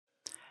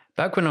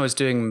Back when I was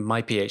doing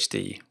my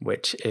PhD,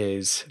 which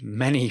is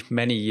many,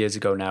 many years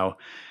ago now,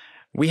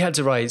 we had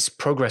to write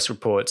progress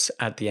reports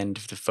at the end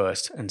of the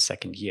first and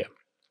second year.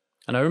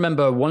 And I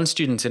remember one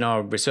student in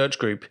our research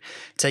group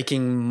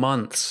taking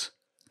months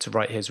to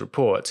write his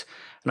report.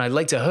 And I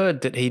later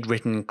heard that he'd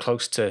written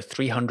close to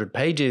 300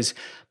 pages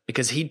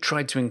because he'd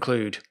tried to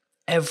include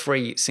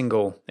every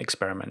single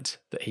experiment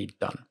that he'd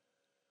done.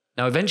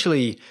 Now,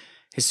 eventually,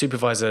 his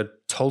supervisor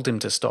told him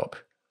to stop,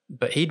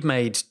 but he'd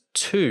made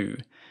two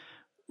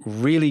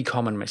really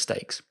common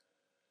mistakes.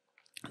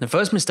 The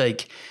first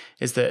mistake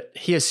is that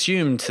he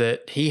assumed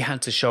that he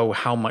had to show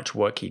how much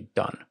work he'd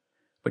done,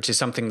 which is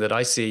something that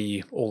I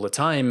see all the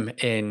time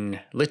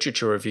in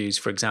literature reviews,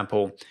 for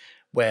example,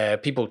 where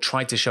people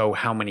try to show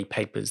how many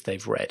papers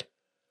they've read.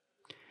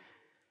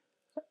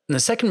 And the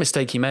second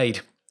mistake he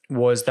made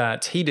was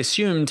that he'd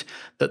assumed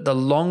that the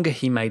longer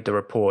he made the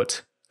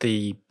report,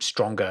 the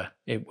stronger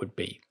it would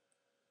be.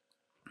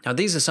 Now,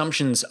 these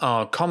assumptions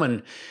are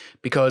common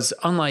because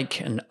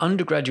unlike an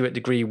undergraduate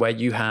degree where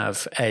you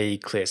have a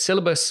clear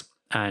syllabus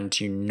and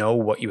you know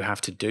what you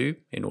have to do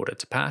in order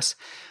to pass,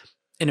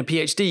 in a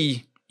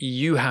PhD,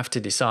 you have to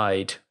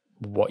decide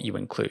what you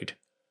include.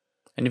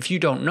 And if you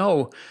don't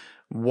know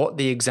what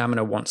the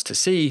examiner wants to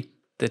see,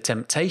 the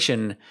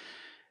temptation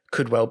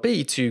could well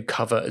be to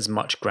cover as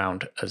much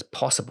ground as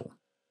possible.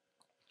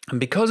 And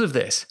because of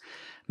this,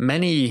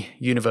 many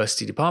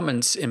university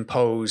departments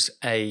impose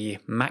a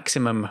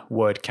maximum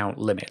word count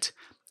limit,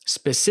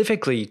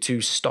 specifically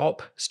to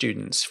stop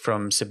students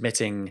from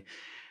submitting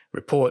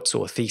reports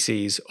or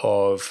theses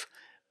of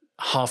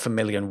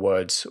 500,000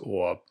 words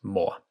or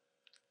more.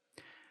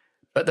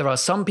 But there are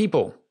some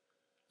people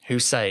who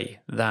say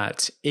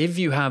that if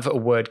you have a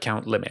word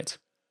count limit,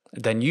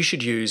 then you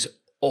should use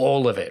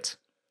all of it.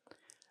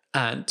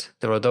 And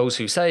there are those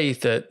who say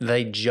that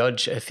they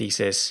judge a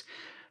thesis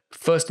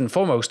first and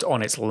foremost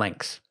on its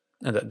length,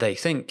 and that they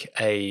think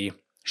a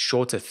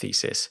shorter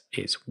thesis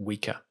is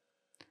weaker.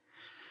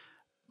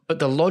 But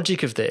the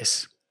logic of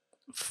this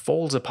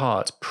falls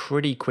apart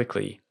pretty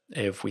quickly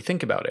if we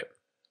think about it.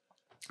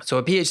 So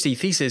a PhD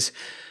thesis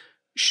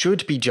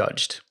should be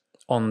judged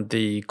on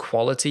the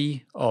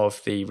quality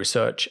of the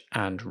research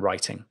and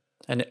writing,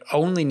 and it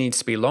only needs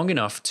to be long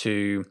enough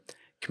to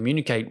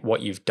communicate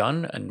what you've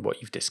done and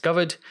what you've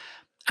discovered,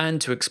 and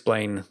to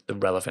explain the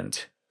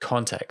relevant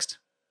context.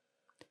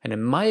 And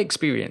in my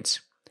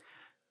experience,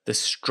 the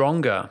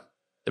stronger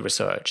the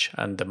research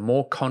and the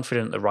more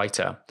confident the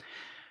writer,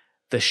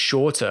 the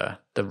shorter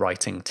the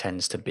writing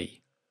tends to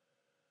be.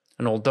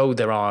 And although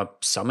there are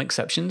some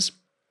exceptions,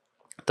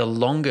 the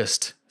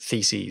longest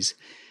theses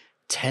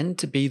tend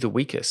to be the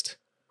weakest.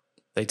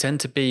 They tend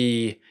to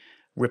be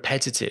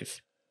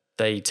repetitive.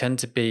 They tend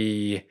to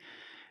be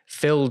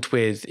filled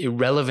with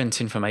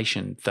irrelevant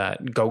information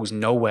that goes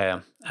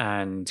nowhere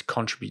and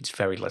contributes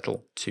very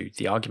little to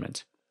the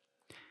argument.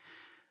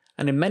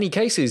 And in many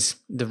cases,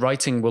 the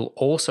writing will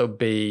also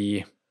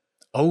be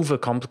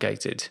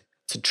overcomplicated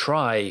to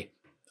try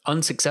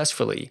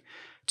unsuccessfully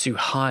to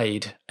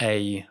hide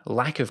a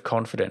lack of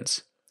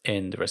confidence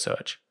in the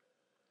research.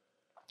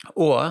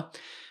 Or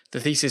the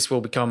thesis will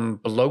become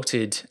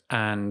bloated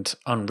and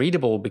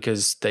unreadable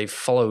because they've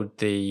followed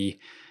the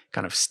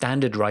kind of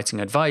standard writing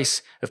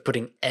advice of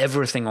putting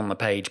everything on the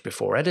page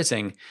before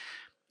editing.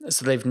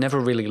 So they've never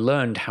really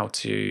learned how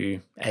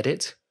to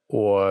edit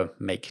or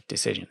make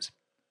decisions.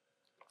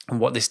 And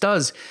what this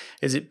does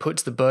is it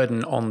puts the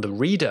burden on the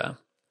reader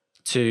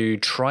to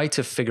try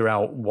to figure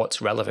out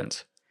what's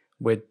relevant,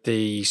 with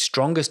the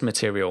strongest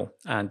material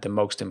and the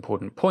most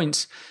important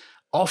points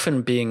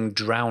often being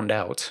drowned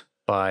out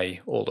by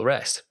all the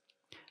rest.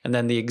 And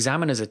then the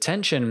examiner's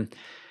attention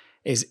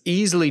is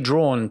easily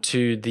drawn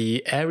to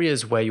the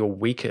areas where you're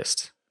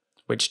weakest,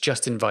 which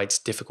just invites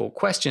difficult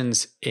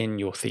questions in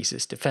your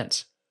thesis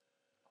defense.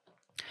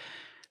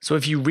 So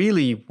if you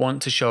really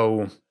want to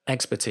show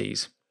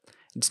expertise,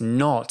 it's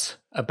not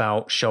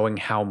about showing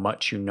how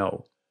much you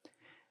know.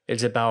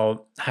 It's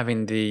about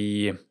having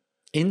the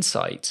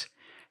insight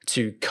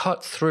to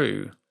cut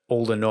through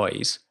all the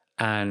noise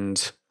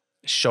and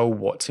show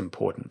what's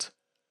important.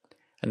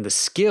 And the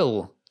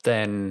skill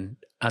then,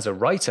 as a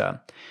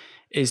writer,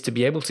 is to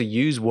be able to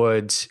use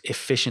words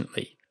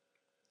efficiently,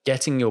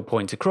 getting your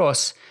point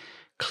across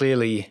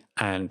clearly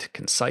and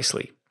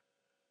concisely.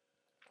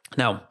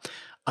 Now,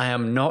 I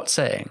am not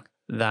saying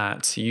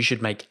that you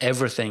should make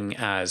everything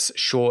as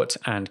short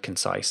and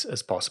concise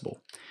as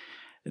possible.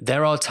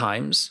 There are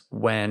times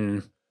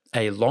when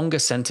a longer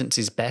sentence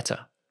is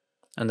better,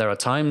 and there are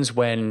times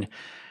when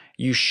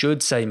you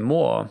should say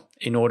more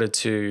in order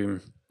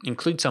to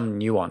include some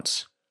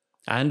nuance.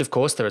 And of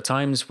course, there are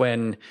times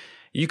when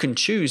you can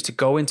choose to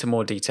go into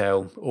more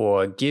detail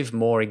or give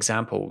more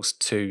examples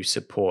to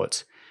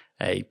support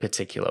a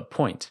particular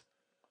point.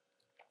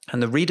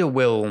 And the reader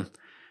will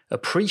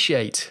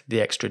appreciate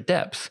the extra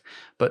depth,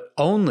 but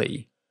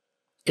only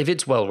if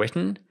it's well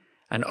written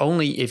and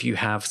only if you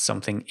have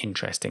something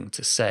interesting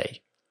to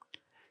say.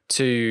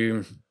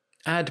 To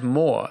add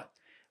more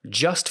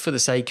just for the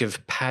sake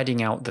of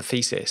padding out the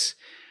thesis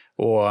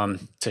or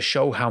to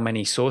show how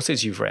many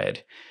sources you've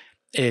read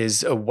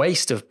is a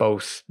waste of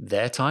both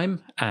their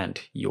time and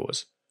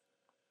yours.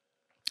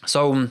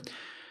 So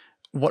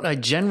what I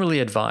generally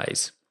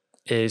advise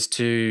is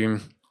to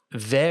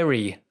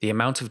vary the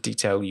amount of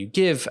detail you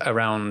give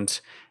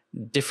around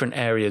different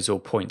areas or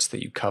points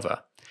that you cover,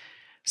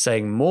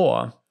 saying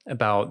more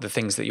about the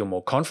things that you're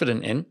more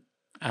confident in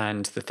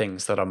and the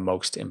things that are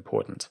most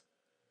important.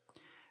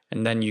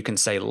 And then you can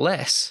say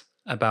less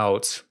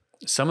about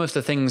some of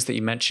the things that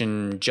you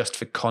mention just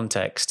for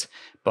context,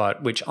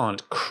 but which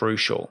aren't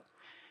crucial.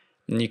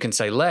 And you can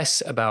say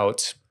less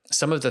about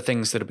some of the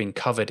things that have been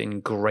covered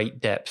in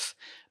great depth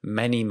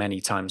many,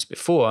 many times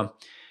before,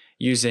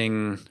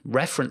 using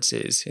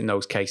references in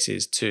those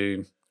cases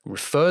to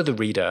refer the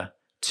reader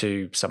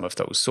to some of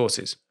those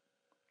sources.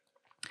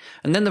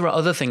 And then there are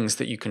other things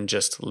that you can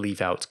just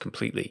leave out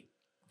completely.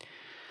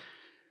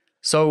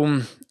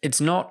 So it's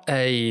not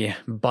a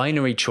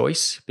binary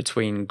choice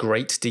between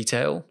great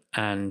detail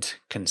and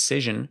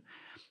concision,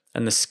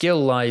 and the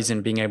skill lies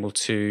in being able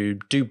to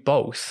do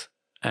both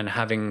and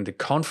having the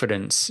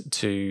confidence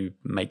to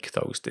make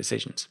those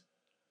decisions.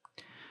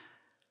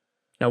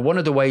 Now, one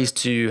of the ways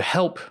to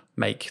help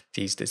make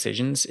these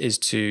decisions is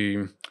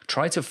to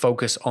try to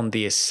focus on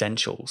the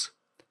essentials.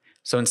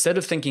 So instead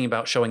of thinking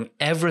about showing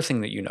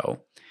everything that you know,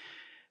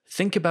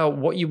 think about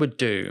what you would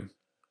do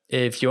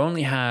if you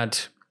only had,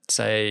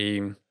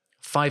 say,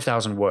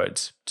 5,000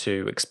 words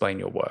to explain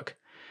your work.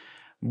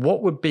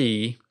 What would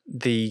be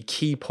the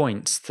key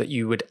points that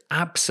you would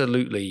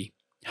absolutely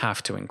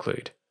have to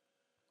include?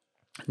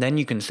 Then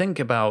you can think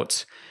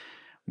about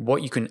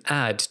what you can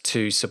add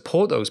to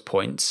support those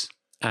points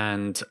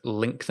and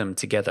link them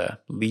together,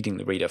 leading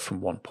the reader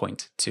from one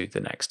point to the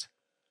next.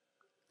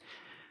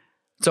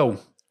 So,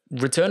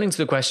 returning to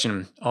the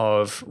question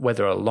of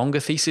whether a longer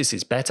thesis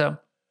is better,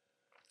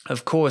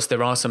 of course,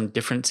 there are some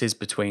differences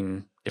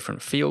between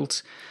different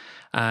fields,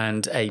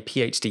 and a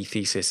PhD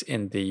thesis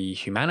in the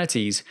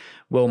humanities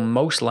will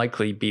most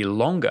likely be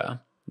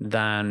longer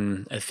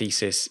than a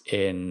thesis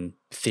in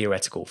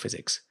theoretical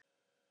physics.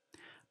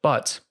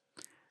 But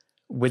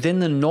within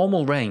the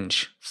normal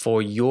range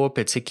for your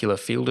particular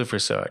field of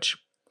research,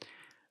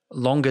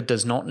 longer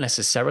does not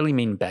necessarily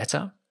mean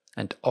better,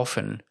 and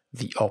often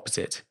the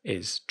opposite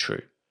is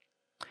true.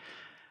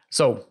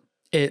 So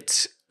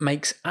it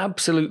makes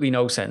absolutely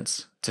no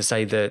sense to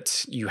say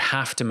that you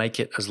have to make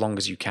it as long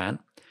as you can,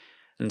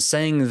 and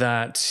saying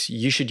that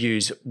you should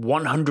use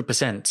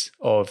 100%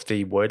 of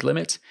the word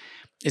limit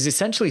is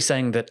essentially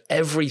saying that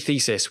every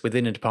thesis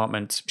within a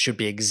department should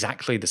be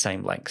exactly the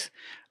same length.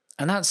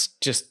 And that's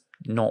just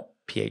not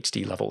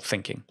PhD level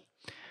thinking.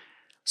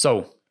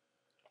 So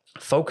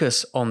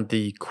focus on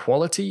the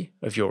quality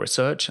of your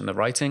research and the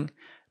writing,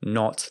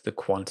 not the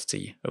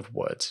quantity of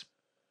words.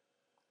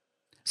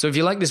 So if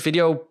you like this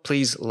video,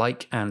 please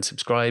like and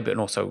subscribe, and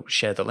also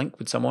share the link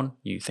with someone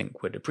you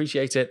think would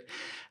appreciate it.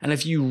 And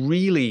if you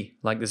really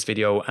like this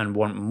video and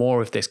want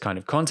more of this kind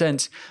of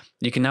content,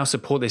 you can now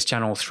support this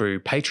channel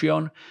through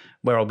Patreon,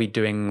 where I'll be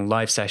doing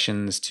live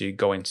sessions to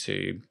go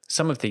into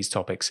some of these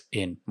topics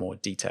in more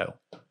detail.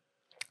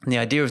 And the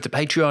idea of the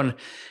Patreon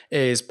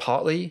is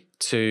partly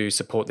to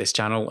support this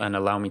channel and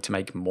allow me to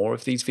make more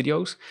of these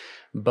videos,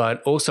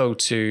 but also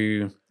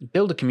to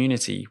build a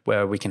community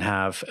where we can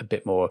have a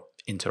bit more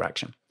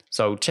interaction.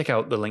 So check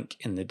out the link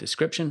in the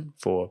description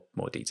for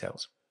more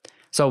details.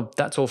 So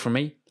that's all from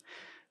me.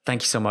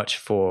 Thank you so much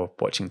for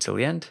watching till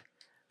the end,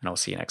 and I'll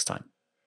see you next time.